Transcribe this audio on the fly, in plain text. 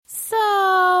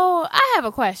have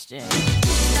a question.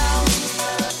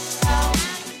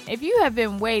 If you have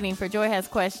been waiting for Joy Has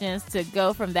Questions to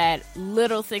go from that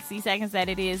little 60 seconds that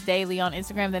it is daily on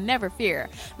Instagram, then never fear.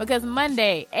 Because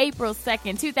Monday, April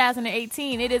 2nd,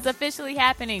 2018, it is officially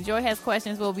happening. Joy Has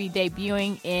Questions will be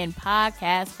debuting in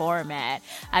podcast format.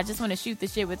 I just want to shoot the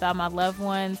shit with all my loved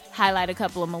ones, highlight a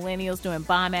couple of millennials doing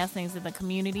bomb-ass things in the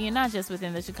community, and not just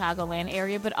within the Chicagoland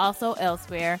area, but also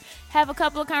elsewhere. Have a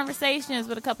couple of conversations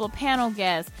with a couple of panel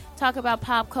guests, talk about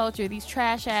pop culture, these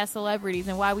trash-ass celebrities,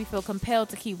 and why we feel compelled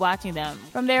to keep watching them.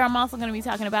 From there, I'm also going to be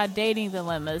talking about dating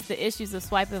dilemmas, the issues of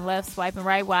swiping left, swiping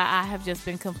right, why I have just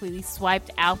been completely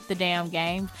swiped out the damn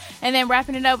game, and then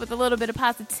wrapping it up with a little bit of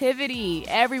positivity.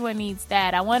 Everyone needs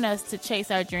that. I want us to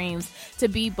chase our dreams, to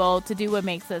be bold, to do what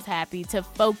makes us happy, to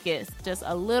focus. Just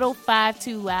a little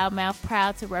 5'2" loudmouth,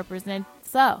 proud to represent.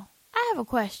 So, I have a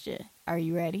question. Are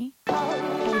you ready?